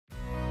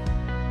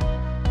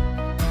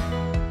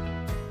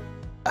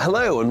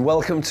Hello and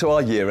welcome to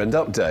our year-end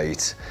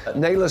update.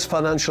 Naylor's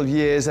financial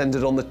years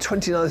ended on the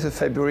 29th of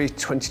February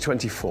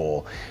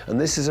 2024,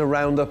 and this is a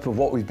roundup of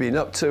what we've been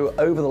up to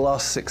over the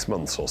last 6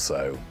 months or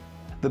so.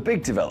 The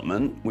big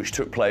development, which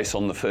took place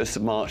on the 1st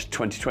of March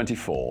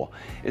 2024,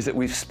 is that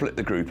we've split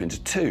the group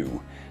into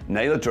two: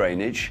 Naylor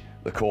Drainage,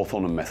 the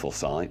Cawthorne and Methil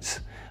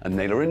sites, and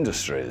Naylor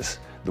Industries,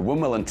 the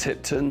Wombwell and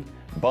Tipton,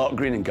 Bark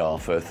Green and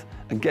Garforth,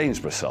 and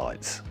Gainsborough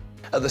sites.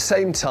 At the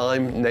same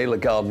time, Naylor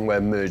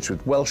Gardenware merged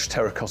with Welsh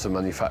terracotta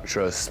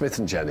manufacturer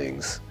Smith &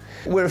 Jennings.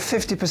 We're a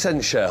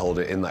 50%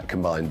 shareholder in that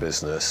combined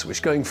business,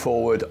 which going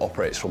forward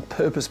operates from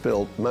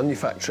purpose-built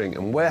manufacturing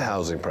and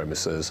warehousing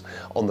premises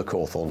on the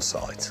Cawthorne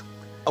site.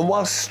 And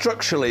while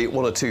structurally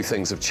one or two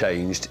things have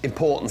changed,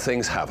 important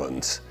things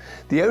haven't.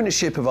 The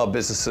ownership of our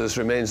businesses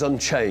remains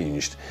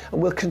unchanged,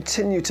 and we'll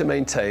continue to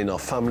maintain our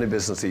family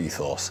business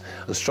ethos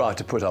and strive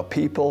to put our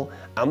people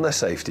and their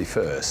safety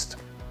first.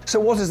 So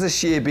what has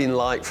this year been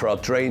like for our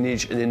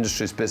drainage and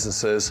industries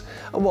businesses,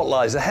 and what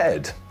lies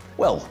ahead?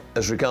 Well,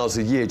 as regards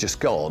the year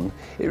just gone,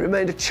 it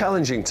remained a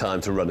challenging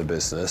time to run a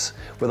business,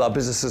 with our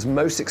businesses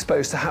most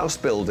exposed to house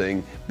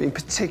building being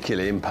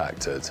particularly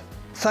impacted.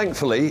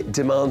 Thankfully,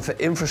 demand for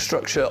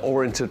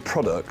infrastructure-oriented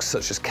products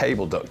such as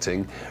cable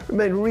ducting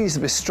remained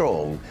reasonably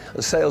strong,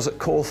 and sales at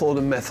Cawthorne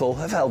and Methil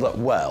have held up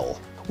well.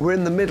 We're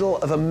in the middle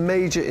of a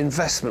major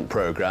investment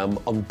programme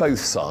on both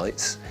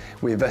sites.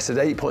 We invested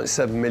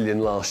 £8.7 million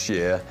last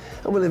year,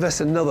 and we'll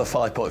invest another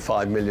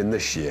 £5.5 million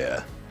this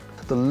year.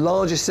 The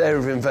largest area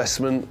of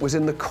investment was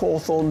in the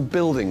Cawthorne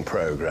building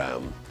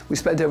programme. We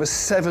spent over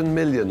 £7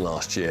 million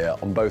last year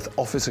on both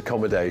office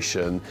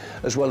accommodation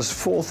as well as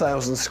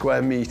 4,000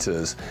 square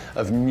metres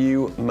of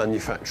new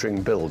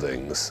manufacturing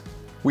buildings.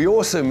 We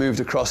also moved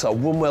across our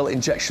Wombwell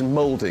injection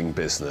moulding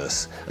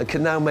business and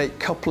can now make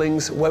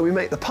couplings where we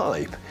make the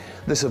pipe.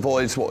 This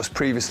avoids what was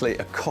previously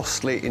a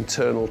costly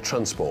internal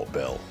transport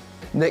bill.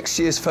 Next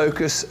year's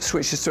focus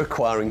switches to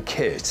acquiring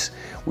kit,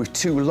 with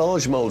 2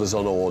 large moulders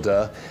on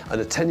order,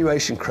 an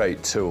attenuation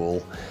crate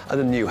tool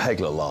and a new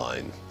Hegler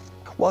line.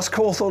 Whilst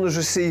Cawthorne has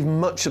received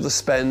much of the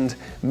spend,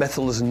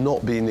 Methil has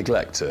not been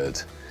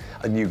neglected.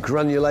 A new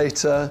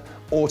granulator,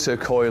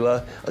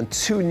 autocoiler and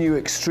 2 new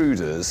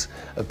extruders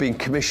have been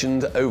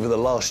commissioned over the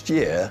last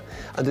year,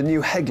 and a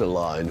new Hegler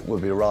line will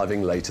be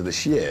arriving later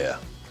this year.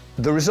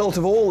 The result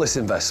of all this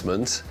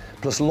investment,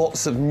 plus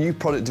lots of new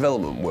product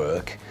development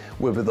work,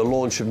 will be the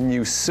launch of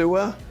new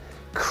sewer,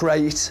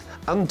 crate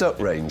and duct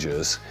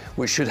ranges,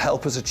 which should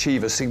help us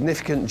achieve a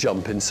significant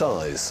jump in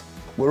size.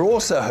 We're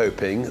also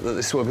hoping that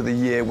this will be the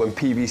year when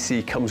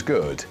PVC comes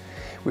good.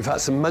 We've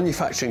had some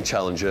manufacturing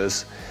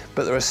challenges,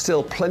 but there are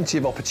still plenty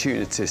of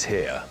opportunities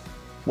here.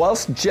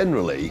 Whilst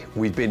generally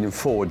we've been in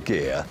forward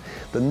gear,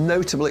 the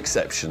notable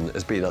exception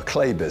has been our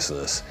clay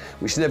business,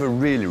 which never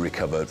really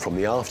recovered from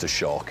the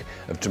aftershock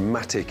of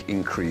dramatic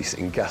increase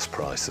in gas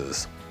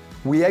prices.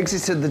 We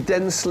exited the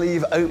den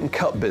sleeve open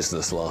cut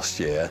business last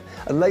year,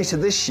 and later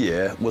this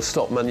year we'll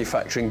stop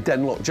manufacturing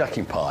Denlock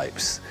jacking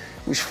pipes,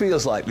 which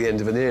feels like the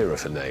end of an era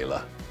for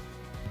Naylor.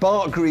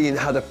 Bark Green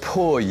had a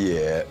poor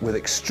year with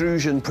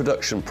extrusion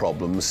production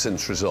problems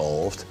since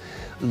resolved,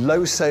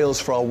 low sales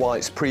for our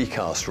whites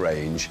precast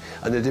range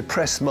and a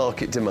depressed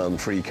market demand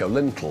for eco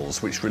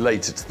lintels, which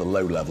related to the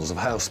low levels of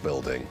house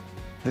building.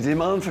 The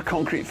demand for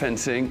concrete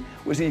fencing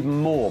was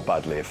even more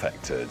badly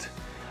affected,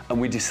 and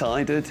we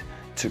decided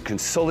to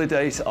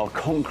consolidate our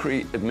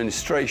concrete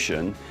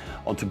administration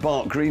onto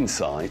Bark Green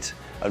site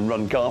and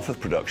run Garforth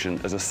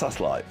production as a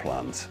satellite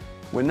plant.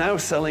 We're now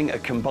selling a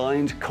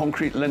combined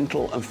concrete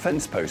lintel and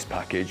fence post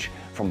package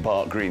from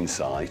Bark Green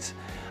site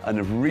and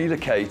have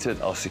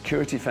relocated our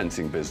security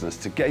fencing business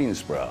to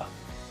Gainsborough.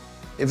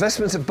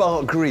 Investment at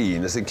Bark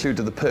Green has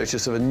included the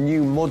purchase of a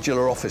new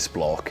modular office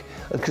block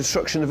and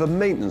construction of a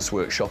maintenance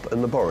workshop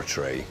and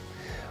laboratory.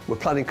 We're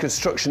planning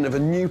construction of a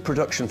new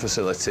production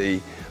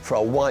facility for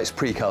our whites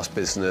precast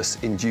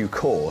business in due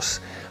course,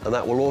 and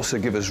that will also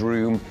give us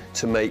room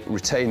to make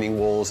retaining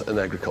walls and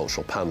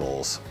agricultural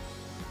panels.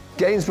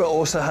 Gainsborough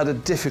also had a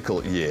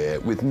difficult year,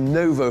 with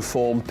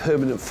Novoform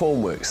permanent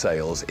formwork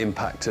sales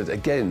impacted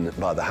again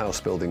by the house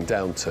building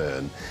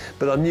downturn,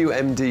 but our new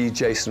MD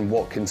Jason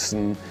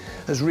Watkinson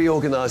has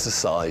reorganised the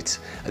site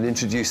and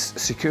introduced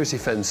security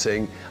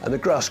fencing and a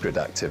grass grid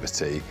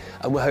activity,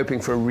 and we're hoping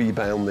for a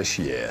rebound this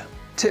year.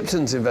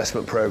 Tipton's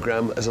investment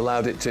programme has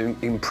allowed it to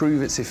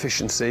improve its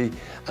efficiency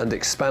and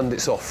expand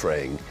its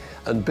offering,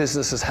 and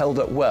business has held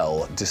up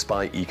well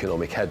despite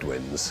economic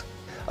headwinds.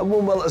 And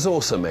Wombwell has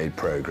also made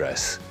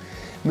progress.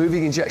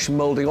 Moving injection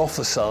moulding off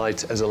the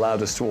site has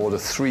allowed us to order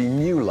 3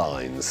 new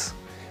lines.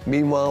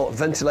 Meanwhile,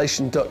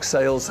 ventilation duct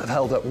sales have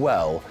held up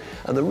well,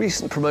 and the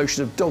recent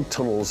promotion of dog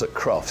tunnels at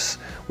Crufts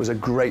was a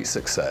great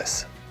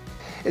success.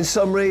 In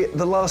summary,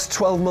 the last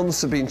 12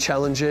 months have been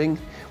challenging,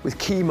 with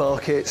key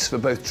markets for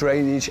both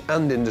drainage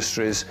and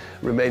industries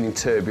remaining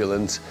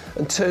turbulent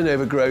and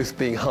turnover growth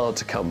being hard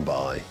to come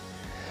by.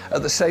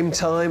 At the same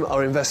time,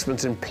 our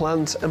investment in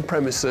plant and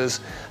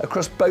premises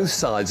across both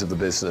sides of the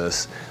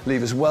business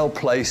leave us well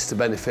placed to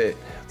benefit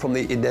from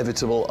the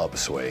inevitable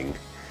upswing.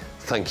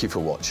 Thank you for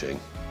watching.